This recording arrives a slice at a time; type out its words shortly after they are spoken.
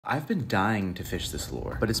I've been dying to fish this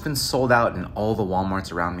lure, but it's been sold out in all the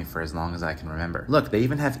Walmarts around me for as long as I can remember. Look, they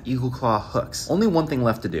even have eagle claw hooks. Only one thing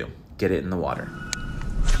left to do, get it in the water.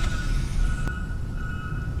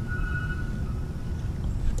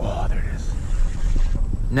 Oh, there it is.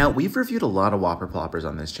 Now, we've reviewed a lot of Whopper Ploppers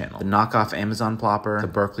on this channel. The knockoff Amazon Plopper, the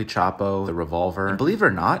Berkeley Chopo, the Revolver, and believe it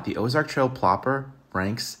or not, the Ozark Trail Plopper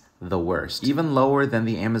ranks the worst, even lower than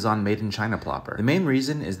the Amazon Made in China Plopper. The main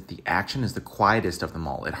reason is that the action is the quietest of them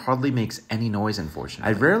all. It hardly makes any noise,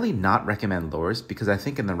 unfortunately. I'd rarely not recommend lures because I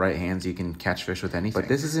think in the right hands you can catch fish with anything. But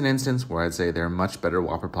this is an instance where I'd say there are much better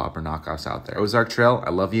Whopper Plopper knockoffs out there. Ozark Trail,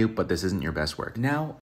 I love you, but this isn't your best work. Now,